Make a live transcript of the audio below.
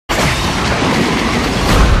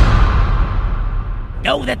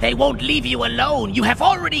Know that they won't leave you alone. You have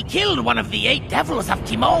already killed one of the 8 devils of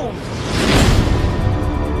Timon.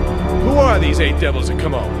 Who are these 8 devils of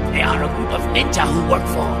Timon? They are a group of ninja who work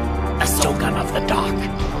for the Shogun of the Dark.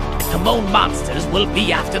 The Timon monsters will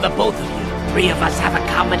be after the both of you. 3 of us have a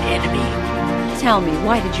common enemy. Tell me,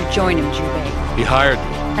 why did you join him, Jubei? He hired me.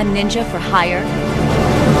 A ninja for hire?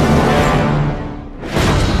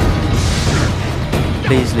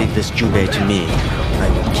 Please leave this Jubei to me. I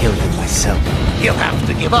will kill him myself. He'll have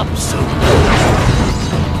to give up soon.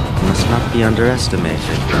 Must not be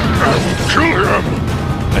underestimated. Kill him!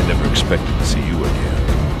 I never expected to see you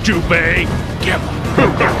again. Jubei! Give up.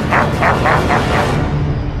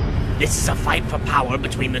 This is a fight for power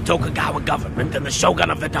between the Tokugawa government and the Shogun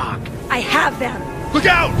of the Dark. I have them! Look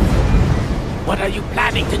out! What are you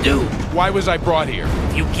planning to do? Why was I brought here?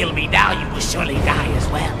 If you kill me now, you will surely die as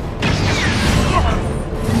well.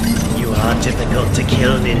 You are difficult to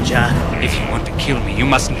kill, ninja. If you want to kill me, you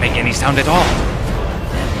mustn't make any sound at all.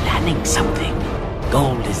 They're planning something.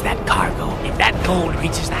 Gold is that cargo. If that gold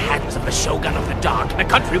reaches the hands of the Shogun of the Dark, the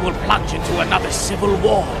country will plunge into another civil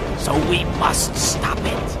war. So we must stop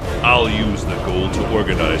it. I'll use the gold to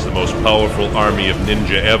organize the most powerful army of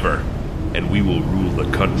ninja ever. And we will rule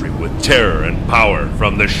the country with terror and power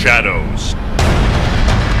from the shadows.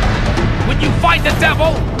 When you fight the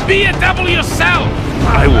devil, be a devil yourself!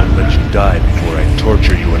 I won't let you die before I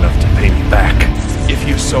torture you enough to pay me back. If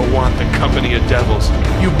you so want the company of devils,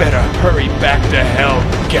 you better hurry back to hell,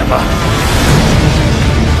 Gemma.